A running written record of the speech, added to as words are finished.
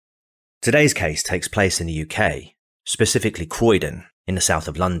Today's case takes place in the UK, specifically Croydon, in the south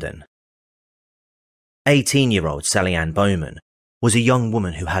of London. 18-year-old Sally Ann Bowman was a young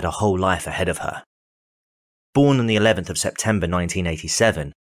woman who had a whole life ahead of her. Born on the 11th of September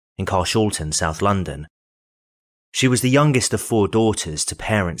 1987 in Carshalton, South London, she was the youngest of 4 daughters to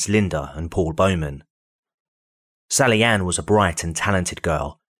parents Linda and Paul Bowman. Sally Ann was a bright and talented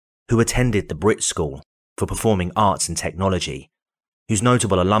girl who attended the BRIT School for Performing Arts and Technology, whose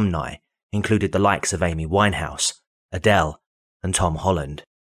notable alumni included the likes of Amy Winehouse, Adele, and Tom Holland.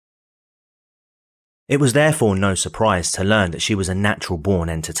 It was therefore no surprise to learn that she was a natural-born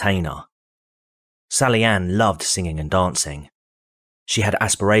entertainer. Sally Ann loved singing and dancing. She had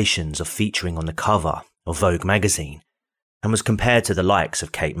aspirations of featuring on the cover of Vogue magazine and was compared to the likes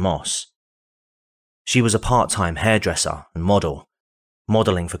of Kate Moss. She was a part-time hairdresser and model,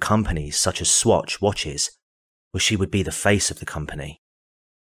 modelling for companies such as Swatch Watches, where she would be the face of the company.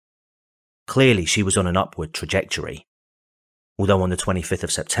 Clearly, she was on an upward trajectory, although on the 25th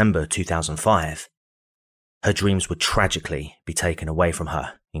of September 2005, her dreams would tragically be taken away from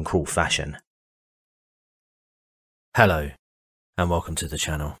her in cruel fashion. Hello, and welcome to the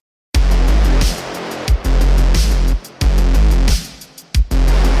channel.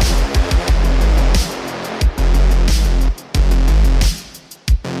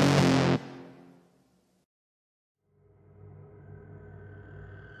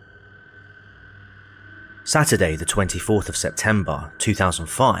 Saturday the 24th of September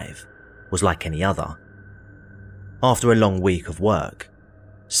 2005 was like any other. After a long week of work,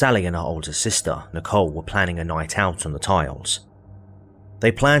 Sally and her older sister, Nicole, were planning a night out on the tiles.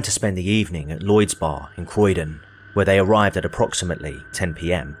 They planned to spend the evening at Lloyd's Bar in Croydon, where they arrived at approximately 10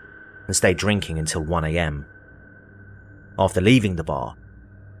 PM and stayed drinking until 1 AM. After leaving the bar,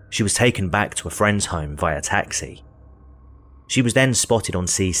 she was taken back to a friend's home via taxi. She was then spotted on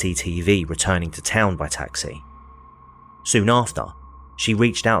CCTV returning to town by taxi. Soon after, she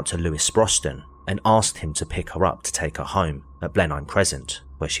reached out to Lewis Sproston and asked him to pick her up to take her home at Blenheim Crescent,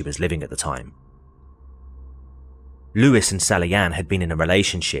 where she was living at the time. Lewis and Sally Ann had been in a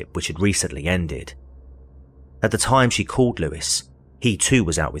relationship which had recently ended. At the time she called Lewis, he too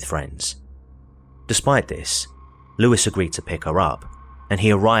was out with friends. Despite this, Lewis agreed to pick her up, and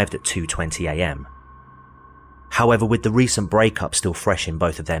he arrived at 2:20 AM. However, with the recent breakup still fresh in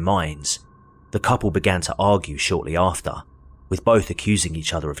both of their minds, the couple began to argue shortly after, with both accusing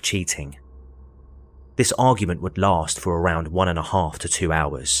each other of cheating. This argument would last for around 1.5 to 2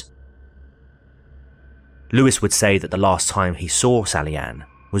 hours. Lewis would say that the last time he saw Sally Ann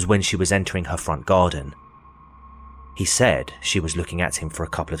was when she was entering her front garden. He said she was looking at him for a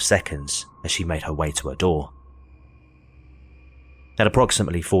couple of seconds as she made her way to her door. At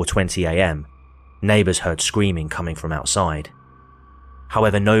approximately 4:20 AM, neighbours heard screaming coming from outside.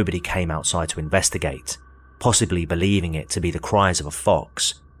 However, nobody came outside to investigate, possibly believing it to be the cries of a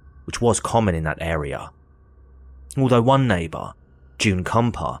fox, which was common in that area. Although one neighbour, June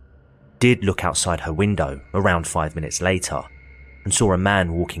Cumper, did look outside her window around 5 minutes later and saw a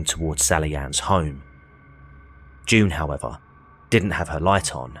man walking towards Sally Ann's home. June, however, didn't have her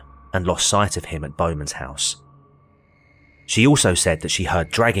light on and lost sight of him at Bowman's house. She also said that she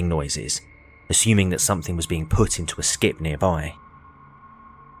heard dragging noises, assuming that something was being put into a skip nearby.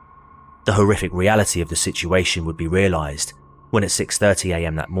 The horrific reality of the situation would be realised when at 6:30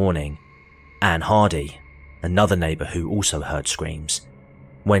 AM that morning, Anne Hardy, another neighbour who also heard screams,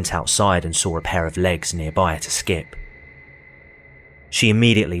 went outside and saw a pair of legs nearby at a skip. She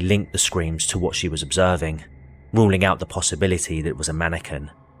immediately linked the screams to what she was observing, ruling out the possibility that it was a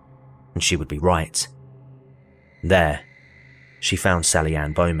mannequin, and she would be right. There, she found Sally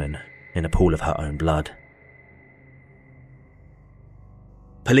Ann Bowman in a pool of her own blood.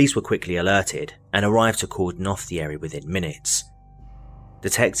 Police were quickly alerted and arrived to cordon off the area within minutes.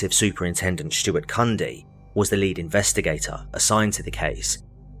 Detective Superintendent Stuart Cundy was the lead investigator assigned to the case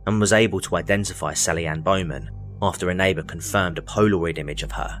and was able to identify Sally Ann Bowman after a neighbour confirmed a Polaroid image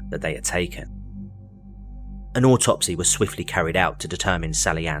of her that they had taken. An autopsy was swiftly carried out to determine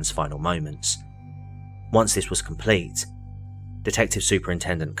Sally Ann's final moments. Once this was complete, Detective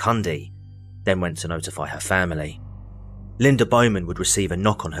Superintendent Cundy then went to notify her family. Linda Bowman would receive a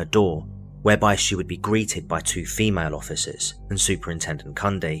knock on her door, whereby she would be greeted by 2 female officers and Superintendent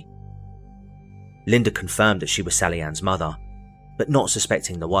Cundy. Linda confirmed that she was Sally Ann's mother, but not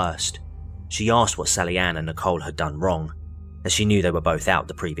suspecting the worst. She asked what Sally Ann and Nicole had done wrong, as she knew they were both out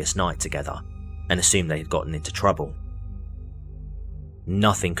the previous night together, and assumed they had gotten into trouble.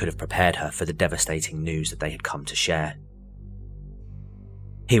 Nothing could have prepared her for the devastating news that they had come to share.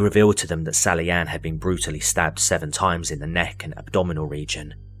 He revealed to them that Sally Ann had been brutally stabbed 7 times in the neck and abdominal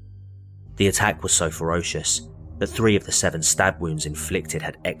region. The attack was so ferocious that 3 of the 7 stab wounds inflicted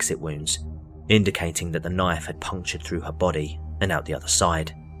had exit wounds, indicating that the knife had punctured through her body and out the other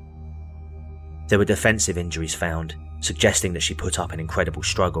side. There were defensive injuries found, suggesting that she put up an incredible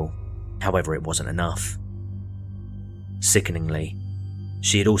struggle, however it wasn't enough. Sickeningly,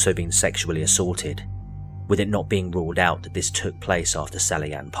 she had also been sexually assaulted, with it not being ruled out that this took place after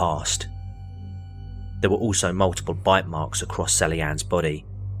Sally Ann passed. There were also multiple bite marks across Sally Ann's body,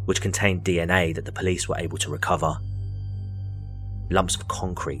 which contained DNA that the police were able to recover. Lumps of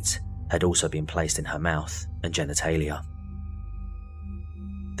concrete had also been placed in her mouth and genitalia.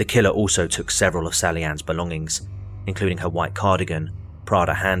 The killer also took several of Sally Ann's belongings, including her white cardigan,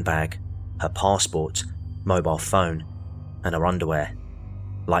 Prada handbag, her passport, mobile phone, and her underwear,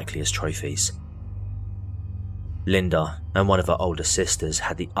 likely as trophies. Linda and one of her older sisters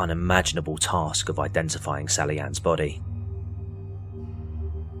had the unimaginable task of identifying Sally Ann's body.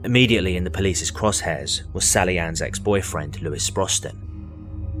 Immediately in the police's crosshairs was Sally Ann's ex-boyfriend, Lewis Sproston.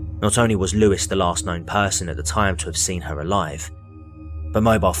 Not only was Lewis the last known person at the time to have seen her alive, but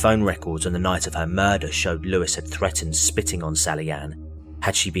mobile phone records on the night of her murder showed Lewis had threatened spitting on Sally Ann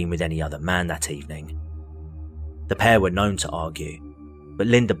had she been with any other man that evening. The pair were known to argue, but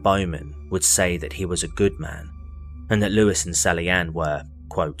Linda Bowman would say that he was a good man, and that Lewis and Sally Ann were,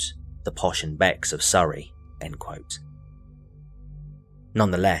 quote, the posh and becks of Surrey, end quote.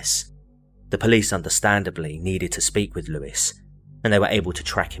 Nonetheless, the police understandably needed to speak with Lewis, and they were able to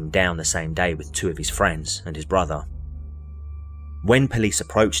track him down the same day with 2 of his friends and his brother. When police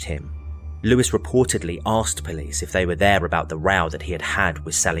approached him, Lewis reportedly asked police if they were there about the row that he had had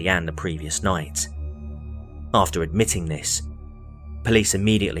with Sally Ann the previous night. After admitting this, police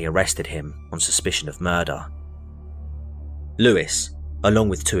immediately arrested him on suspicion of murder. Lewis, along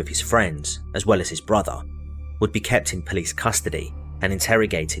with 2 of his friends, as well as his brother, would be kept in police custody and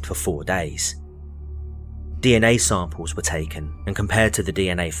interrogated for 4 days. DNA samples were taken and compared to the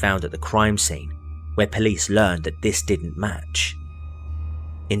DNA found at the crime scene, where police learned that this didn't match.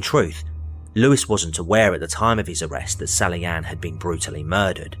 In truth, Lewis wasn't aware at the time of his arrest that Sally Ann had been brutally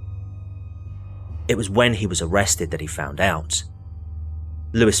murdered. It was when he was arrested that he found out.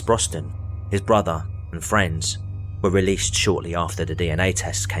 Lewis Sproston, his brother, and friends were released shortly after the DNA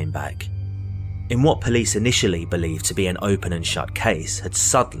tests came back. In what police initially believed to be an open and shut case had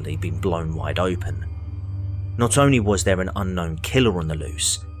suddenly been blown wide open. Not only was there an unknown killer on the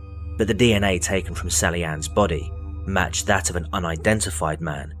loose, but the DNA taken from Sally Ann's body matched that of an unidentified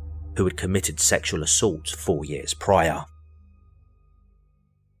man who had committed sexual assault 4 years prior.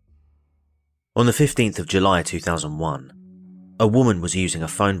 On the 15th of July 2001, a woman was using a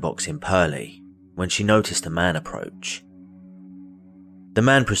phone box in Purley when she noticed a man approach. The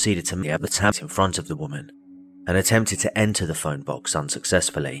man proceeded to meet the tabs in front of the woman and attempted to enter the phone box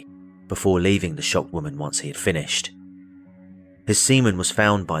unsuccessfully before leaving the shocked woman once he had finished. His semen was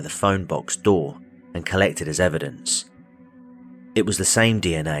found by the phone box door and collected as evidence. It was the same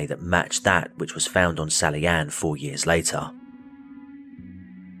DNA that matched that which was found on Sally Ann 4 years later.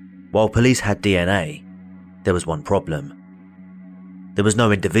 While police had DNA, there was one problem. There was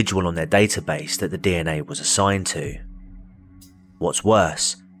no individual on their database that the DNA was assigned to. What's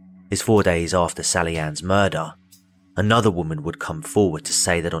worse is 4 days after Sally Ann's murder, another woman would come forward to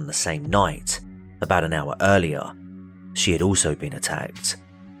say that on the same night, about an hour earlier, she had also been attacked.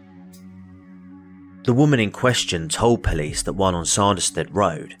 The woman in question told police that while on Sanderstead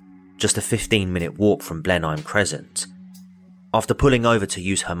Road, just a 15-minute walk from Blenheim Crescent, after pulling over to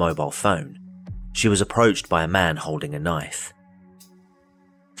use her mobile phone, she was approached by a man holding a knife.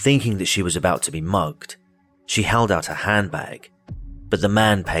 Thinking that she was about to be mugged, she held out her handbag, but the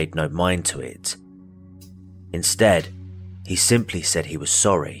man paid no mind to it. Instead, he simply said he was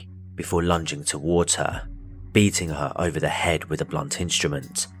sorry before lunging towards her, beating her over the head with a blunt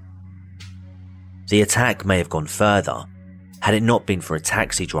instrument. The attack may have gone further had it not been for a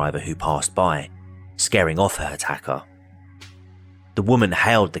taxi driver who passed by, scaring off her attacker. The woman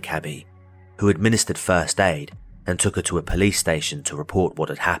hailed the cabbie, who administered first aid and took her to a police station to report what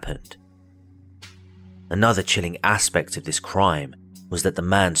had happened. Another chilling aspect of this crime was that the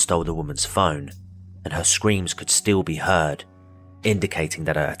man stole the woman's phone, and her screams could still be heard, indicating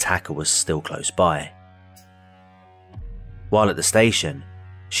that her attacker was still close by. While at the station,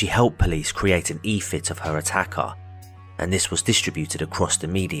 she helped police create an e-fit of her attacker, and this was distributed across the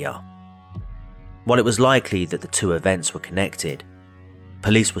media. While it was likely that the 2 events were connected,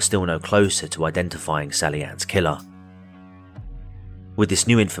 police were still no closer to identifying Sally Ann's killer. With this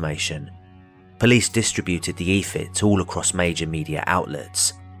new information, police distributed the e-fit all across major media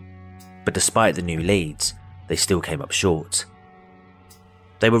outlets, but despite the new leads, they still came up short.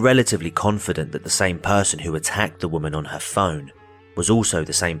 They were relatively confident that the same person who attacked the woman on her phone was also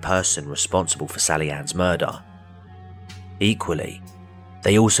the same person responsible for Sally Ann's murder. Equally,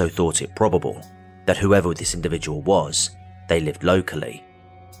 they also thought it probable that whoever this individual was, they lived locally.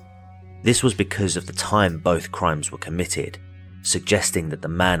 This was because of the time both crimes were committed, suggesting that the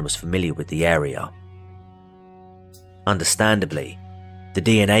man was familiar with the area. Understandably, the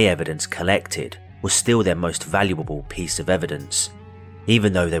DNA evidence collected was still their most valuable piece of evidence,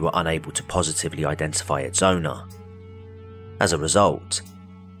 even though they were unable to positively identify its owner. As a result,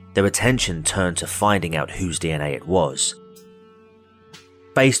 their attention turned to finding out whose DNA it was.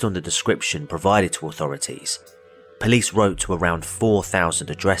 Based on the description provided to authorities, police wrote to around 4,000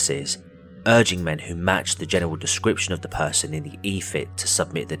 addresses, urging men who matched the general description of the person in the e-fit to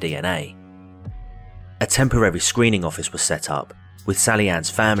submit the DNA. A temporary screening office was set up, with Sally Ann's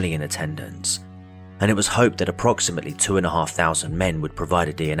family in attendance, and it was hoped that approximately 2,500 men would provide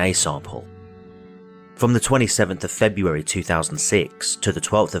a DNA sample. From the 27th of February 2006 to the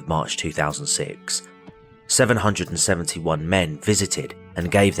 12th of March 2006, 771 men visited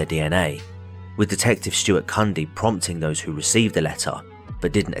and gave their DNA, with Detective Stuart Cundy prompting those who received the letter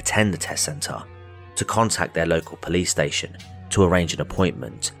but didn't attend the test centre to contact their local police station to arrange an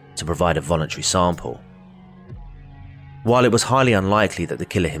appointment to provide a voluntary sample. While it was highly unlikely that the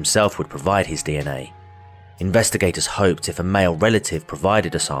killer himself would provide his DNA, investigators hoped if a male relative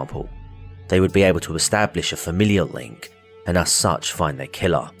provided a sample, they would be able to establish a familial link and as such find their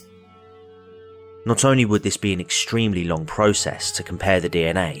killer. Not only would this be an extremely long process to compare the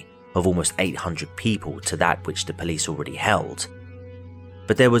DNA of almost 800 people to that which the police already held,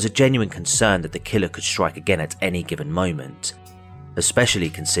 but there was a genuine concern that the killer could strike again at any given moment, especially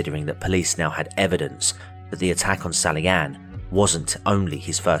considering that police now had evidence that the attack on Sally Ann wasn't only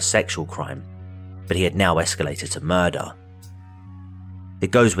his first sexual crime, but he had now escalated to murder.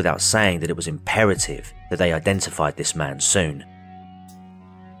 It goes without saying that it was imperative that they identified this man soon.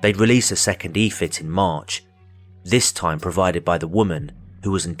 They'd release a second e-fit in March, this time provided by the woman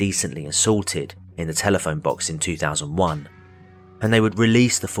who was indecently assaulted in the telephone box in 2001, and they would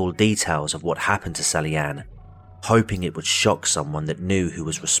release the full details of what happened to Sally Ann, hoping it would shock someone that knew who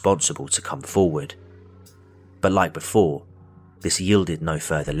was responsible to come forward. But like before, this yielded no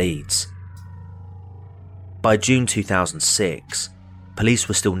further leads. By June 2006, police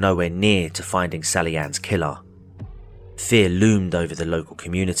were still nowhere near to finding Sally Ann's killer. Fear loomed over the local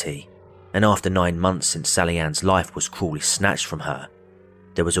community, and after 9 months since Sally Ann's life was cruelly snatched from her,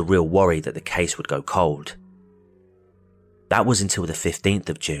 there was a real worry that the case would go cold. That was until the 15th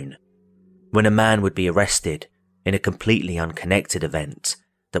of June, when a man would be arrested in a completely unconnected event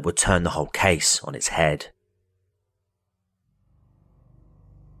that would turn the whole case on its head.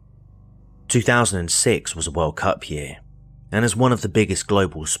 2006 was a World Cup year, and as one of the biggest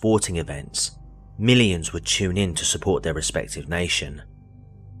global sporting events, millions would tune in to support their respective nation.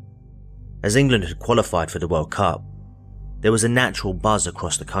 As England had qualified for the World Cup, there was a natural buzz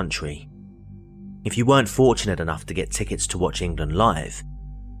across the country. If you weren't fortunate enough to get tickets to watch England live,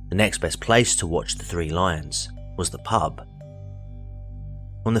 the next best place to watch the Three Lions was the pub.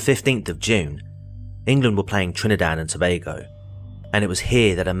 On the 15th of June, England were playing Trinidad and Tobago, and it was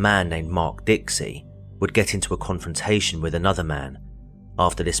here that a man named Mark Dixie would get into a confrontation with another man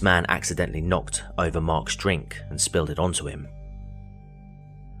after this man accidentally knocked over Mark's drink and spilled it onto him.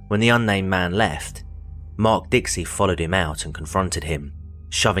 When the unnamed man left, Mark Dixie followed him out and confronted him,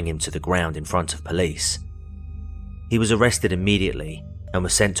 shoving him to the ground in front of police. He was arrested immediately and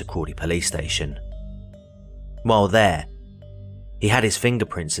was sent to Croydon police station. While there, he had his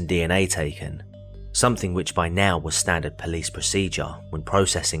fingerprints and DNA taken, something which by now was standard police procedure when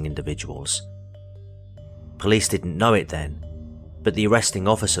processing individuals. Police didn't know it then, but the arresting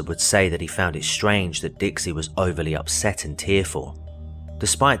officer would say that he found it strange that Dixie was overly upset and tearful,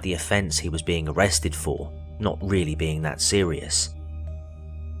 despite the offence he was being arrested for not really being that serious.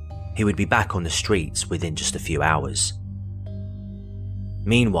 He would be back on the streets within just a few hours.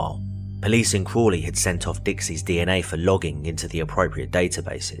 Meanwhile, police in Crawley had sent off Dixie's DNA for logging into the appropriate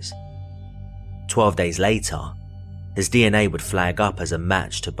databases. 12 days later, his DNA would flag up as a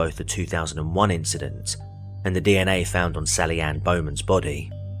match to both the 2001 incident and the DNA found on Sally Ann Bowman's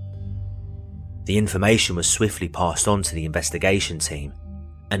body. The information was swiftly passed on to the investigation team,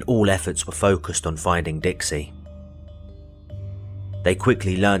 and all efforts were focused on finding Dixie. They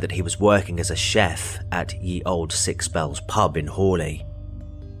quickly learned that he was working as a chef at Ye Old Six Bells pub in Hawley.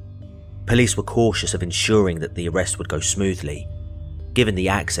 Police were cautious of ensuring that the arrest would go smoothly, given the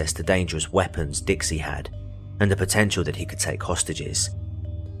access to dangerous weapons Dixie had and the potential that he could take hostages.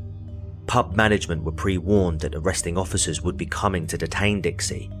 Pub management were pre-warned that arresting officers would be coming to detain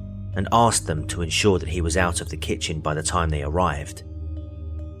Dixie and asked them to ensure that he was out of the kitchen by the time they arrived.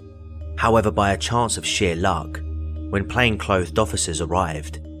 However, by a chance of sheer luck, when plain-clothed officers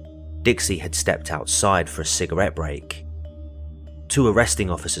arrived, Dixie had stepped outside for a cigarette break. Two arresting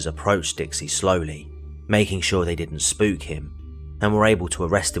officers approached Dixie slowly, making sure they didn't spook him, and were able to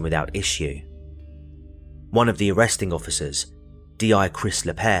arrest him without issue. One of the arresting officers, D.I. Chris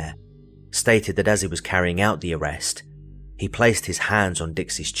Lepere, stated that as he was carrying out the arrest, he placed his hands on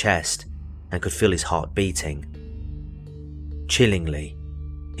Dixie's chest and could feel his heart beating. Chillingly,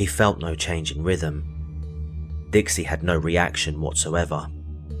 he felt no change in rhythm. Dixie had no reaction whatsoever.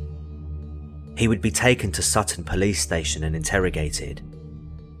 He would be taken to Sutton police station and interrogated.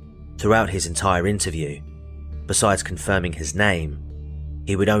 Throughout his entire interview, besides confirming his name,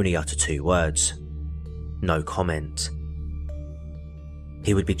 he would only utter 2 words: no comment.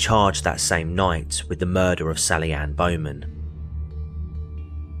 He would be charged that same night with the murder of Sally Ann Bowman.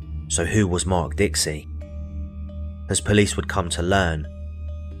 So who was Mark Dixie? As police would come to learn,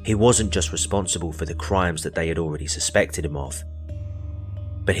 he wasn't just responsible for the crimes that they had already suspected him of,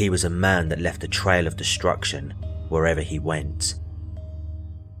 but he was a man that left a trail of destruction wherever he went.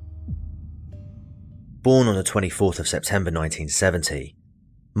 Born on the 24th of September 1970,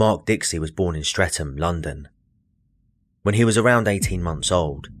 Mark Dixie was born in Streatham, London. When he was around 18 months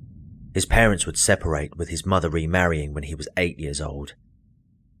old, his parents would separate, with his mother remarrying when he was 8 years old.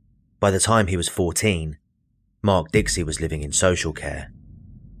 By the time he was 14, Mark Dixie was living in social care.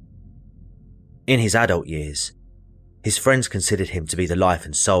 In his adult years, his friends considered him to be the life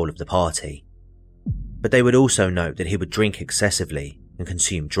and soul of the party, but they would also note that he would drink excessively and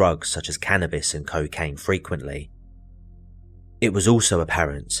consume drugs such as cannabis and cocaine frequently. It was also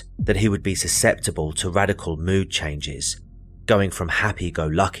apparent that he would be susceptible to radical mood changes, going from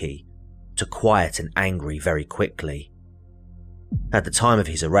happy-go-lucky to quiet and angry very quickly. At the time of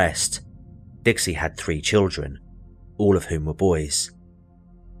his arrest, Dixie had 3 children, all of whom were boys.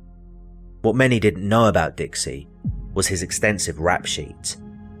 What many didn't know about Dixie was his extensive rap sheet.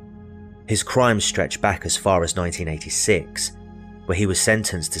 His crimes stretched back as far as 1986, where he was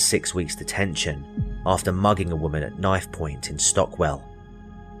sentenced to 6 weeks detention after mugging a woman at knife point in Stockwell.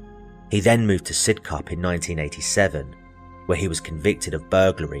 He then moved to Sidcup in 1987, where he was convicted of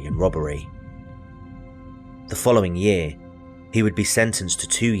burglary and robbery. The following year, he would be sentenced to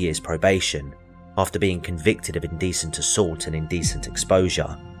 2 years probation after being convicted of indecent assault and indecent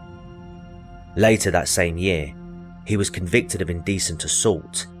exposure. Later that same year, he was convicted of indecent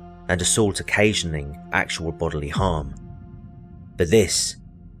assault and assault occasioning actual bodily harm. For this,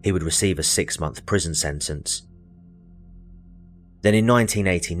 he would receive a 6-month prison sentence. Then in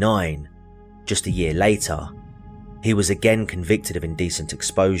 1989, just a year later, he was again convicted of indecent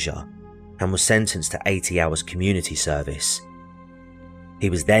exposure and was sentenced to 80 hours community service. He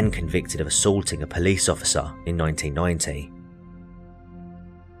was then convicted of assaulting a police officer in 1990.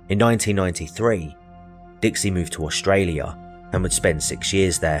 In 1993, Dixie moved to Australia and would spend 6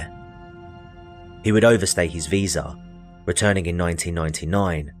 years there. He would overstay his visa, returning in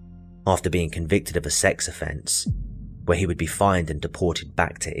 1999 after being convicted of a sex offence, where he would be fined and deported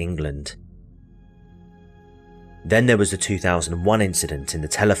back to England. Then there was the 2001 incident in the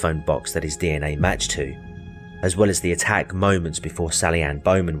telephone box that his DNA matched to, as well as the attack moments before Sally Ann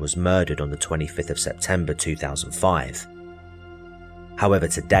Bowman was murdered on the 25th of September 2005. However,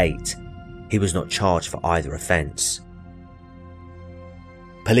 to date, he was not charged for either offence.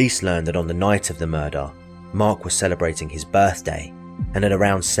 Police learned that on the night of the murder, Mark was celebrating his birthday, and at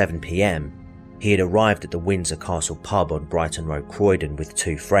around 7 p.m, he had arrived at the Windsor Castle pub on Brighton Road, Croydon with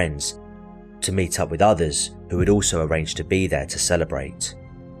 2 friends, to meet up with others who had also arranged to be there to celebrate.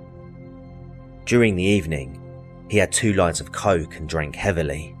 During the evening, he had 2 lines of coke and drank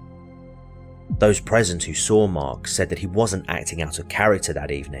heavily. Those present who saw Mark said that he wasn't acting out of character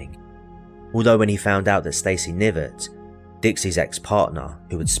that evening, although when he found out that Stacey Nivert, Dixie's ex-partner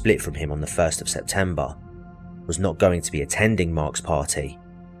who had split from him on the 1st of September, was not going to be attending Mark's party,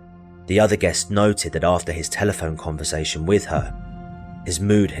 the other guest noted that after his telephone conversation with her, his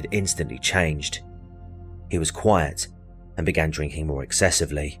mood had instantly changed. He was quiet and began drinking more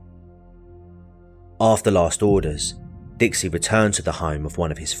excessively. After last orders, Dixie returned to the home of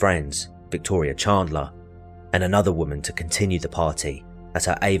one of his friends, Victoria Chandler, and another woman to continue the party at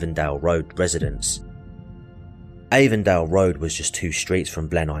her Avondale Road residence. Avondale Road was just 2 streets from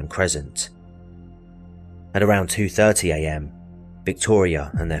Blenheim Crescent. At around 2:30 a.m,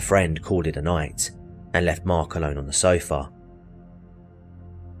 Victoria and their friend called it a night and left Mark alone on the sofa.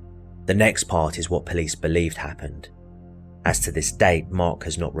 The next part is what police believed happened. as to this date, Mark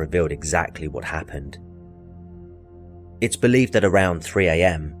has not revealed exactly what happened. It's believed that around 3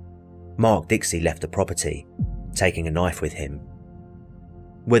 AM, Mark Dixie left the property, taking a knife with him.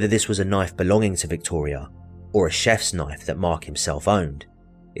 Whether this was a knife belonging to Victoria or a chef's knife that Mark himself owned,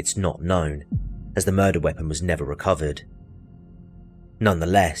 it's not known, as the murder weapon was never recovered.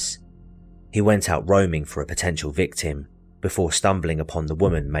 Nonetheless, he went out roaming for a potential victim before stumbling upon the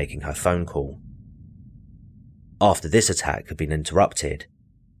woman making her phone call. After this attack had been interrupted,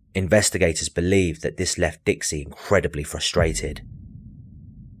 investigators believed that this left Dixie incredibly frustrated.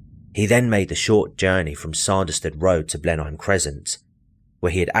 He then made the short journey from Sanderstead Road to Blenheim Crescent,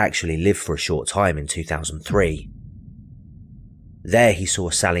 where he had actually lived for a short time in 2003. There he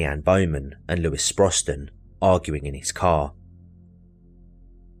saw Sally Ann Bowman and Lewis Sproston arguing in his car.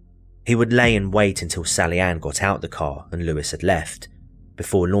 He would lay in wait until Sally Ann got out the car and Lewis had left,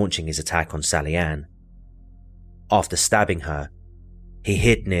 before launching his attack on Sally Ann. After stabbing her, he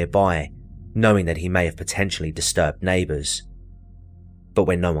hid nearby, knowing that he may have potentially disturbed neighbours. But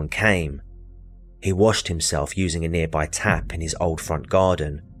when no one came, he washed himself using a nearby tap in his old front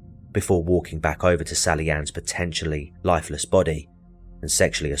garden before walking back over to Sally Ann's potentially lifeless body and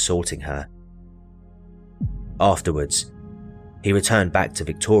sexually assaulting her. Afterwards, he returned back to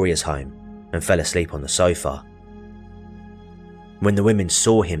Victoria's home and fell asleep on the sofa. When the women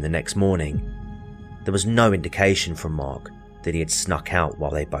saw him the next morning, there was no indication from Mark that he had snuck out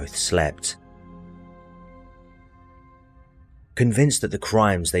while they both slept. Convinced that the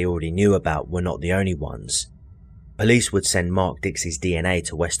crimes they already knew about were not the only ones, police would send Mark Dixie's DNA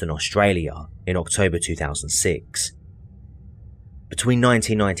to Western Australia in October 2006. Between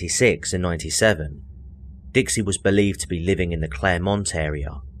 1996 and 97, Dixie was believed to be living in the Claremont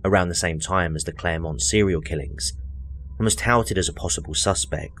area around the same time as the Claremont serial killings and was touted as a possible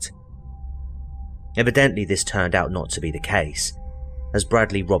suspect. Evidently, this turned out not to be the case, as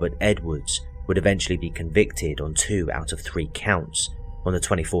Bradley Robert Edwards would eventually be convicted on 2 out of 3 counts on the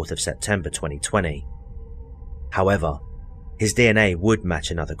 24th of September 2020. However, his DNA would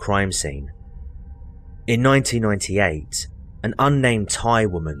match another crime scene. In 1998, an unnamed Thai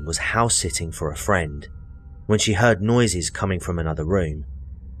woman was house-sitting for a friend when she heard noises coming from another room.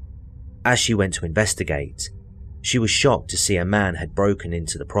 As she went to investigate, she was shocked to see a man had broken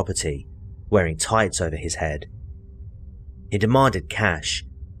into the property, wearing tights over his head. He demanded cash,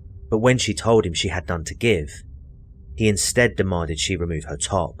 but when she told him she had none to give, he instead demanded she remove her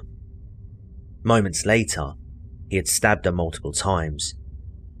top. Moments later, he had stabbed her multiple times.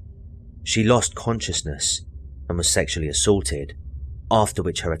 She lost consciousness and was sexually assaulted, after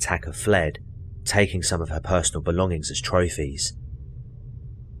which her attacker fled, taking some of her personal belongings as trophies.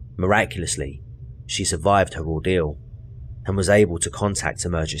 Miraculously, she survived her ordeal and was able to contact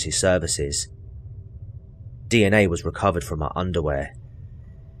emergency services. DNA was recovered from her underwear.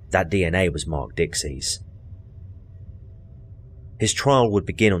 That DNA was Mark Dixie's. His trial would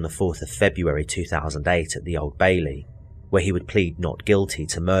begin on the 4th of February 2008 at the Old Bailey, where he would plead not guilty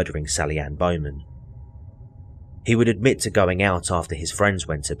to murdering Sally Ann Bowman. He would admit to going out after his friends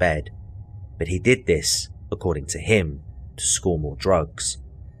went to bed, but he did this, according to him, to score more drugs.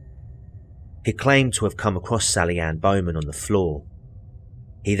 He claimed to have come across Sally Ann Bowman on the floor.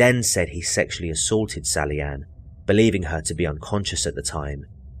 He then said he sexually assaulted Sally Ann, believing her to be unconscious at the time.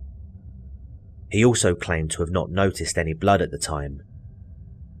 He also claimed to have not noticed any blood at the time.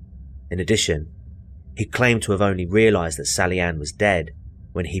 In addition, he claimed to have only realised that Sally Ann was dead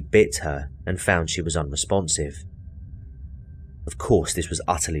when he bit her and found she was unresponsive. Of course, this was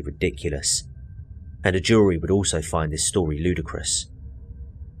utterly ridiculous, and a jury would also find this story ludicrous.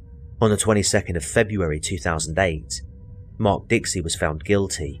 On the 22nd of February 2008, Mark Dixie was found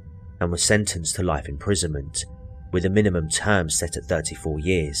guilty and was sentenced to life imprisonment, with a minimum term set at 34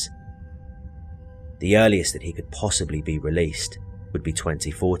 years. The earliest that he could possibly be released would be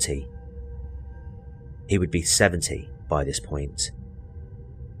 2040. He would be 70 by this point.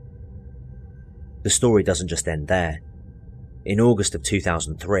 The story doesn't just end there. In August of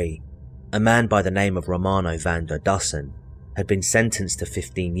 2003, a man by the name of Romano van der Dussen had been sentenced to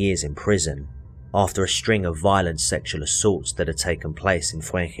 15 years in prison after a string of violent sexual assaults that had taken place in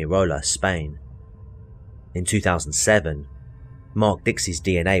Fuengirola, Spain. In 2007, Mark Dixie's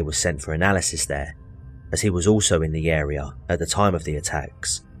DNA was sent for analysis there, as he was also in the area at the time of the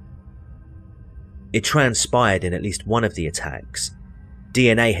attacks. It transpired in at least one of the attacks,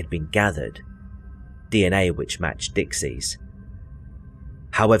 DNA had been gathered, DNA which matched Dixie's.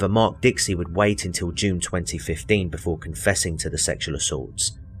 However, Mark Dixie would wait until June 2015 before confessing to the sexual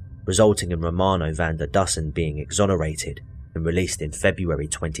assaults, resulting in Romano van der Dussen being exonerated and released in February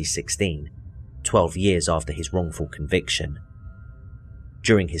 2016, 12 years after his wrongful conviction.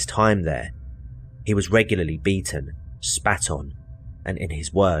 During his time there, he was regularly beaten, spat on, and in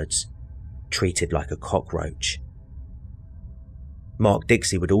his words, treated like a cockroach. Mark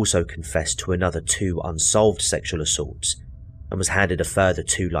Dixie would also confess to another 2 unsolved sexual assaults and was handed a further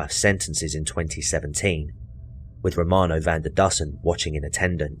 2 life sentences in 2017, with Romano van der Dussen watching in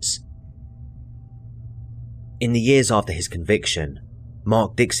attendance. In the years after his conviction,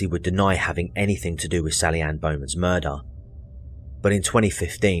 Mark Dixie would deny having anything to do with Sally Ann Bowman's murder, but in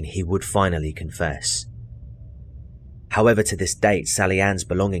 2015 he would finally confess. However, to this date, Sally Ann's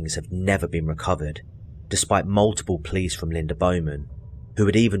belongings have never been recovered, despite multiple pleas from Linda Bowman, who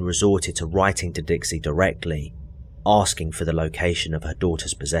had even resorted to writing to Dixie directly, asking for the location of her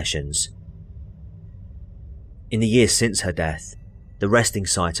daughter's possessions. In the years since her death, the resting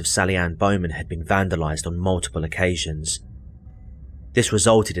site of Sally Ann Bowman had been vandalised on multiple occasions. This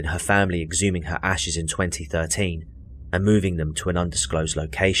resulted in her family exhuming her ashes in 2013 and moving them to an undisclosed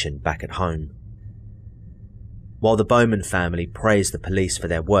location back at home. While the Bowman family praised the police for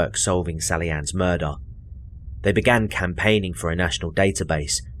their work solving Sally Ann's murder, they began campaigning for a national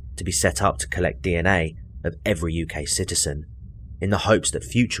database to be set up to collect DNA of every UK citizen, in the hopes that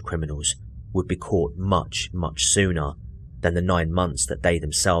future criminals would be caught much, much sooner than the 9 months that they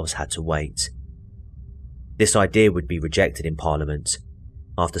themselves had to wait. This idea would be rejected in Parliament,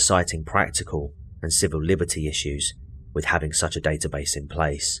 after citing practical and civil liberty issues with having such a database in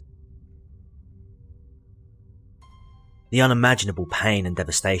place. The unimaginable pain and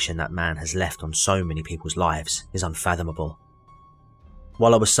devastation that man has left on so many people's lives is unfathomable.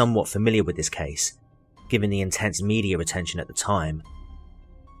 While I was somewhat familiar with this case, given the intense media attention at the time,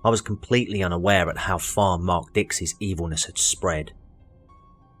 I was completely unaware at how far Mark Dixie's evilness had spread.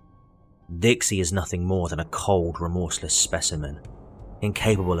 Dixie is nothing more than a cold, remorseless specimen,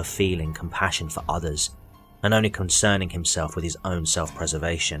 incapable of feeling compassion for others and only concerning himself with his own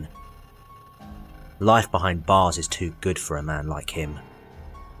self-preservation. Life behind bars is too good for a man like him.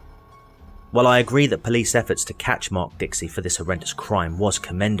 While I agree that police efforts to catch Mark Dixie for this horrendous crime was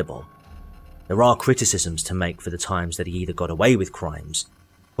commendable, there are criticisms to make for the times that he either got away with crimes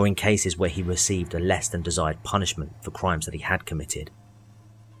or in cases where he received a less than desired punishment for crimes that he had committed.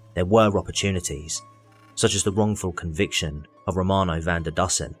 There were opportunities, such as the wrongful conviction of Romano van der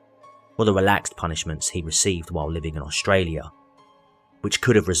Dussen, or the relaxed punishments he received while living in Australia, which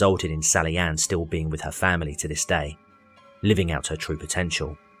could have resulted in Sally Ann still being with her family to this day, living out her true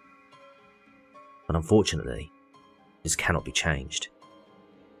potential. But unfortunately, this cannot be changed.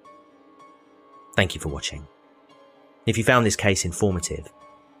 Thank you for watching. If you found this case informative,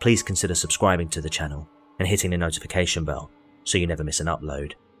 please consider subscribing to the channel and hitting the notification bell so you never miss an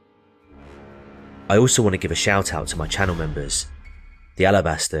upload. I also want to give a shout out to my channel members, The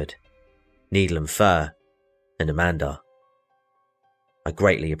Alabastard, Needle and Fur, and Amanda. I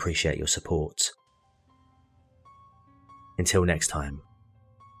greatly appreciate your support. Until next time,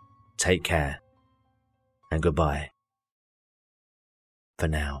 take care and goodbye for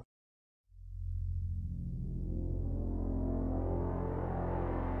now.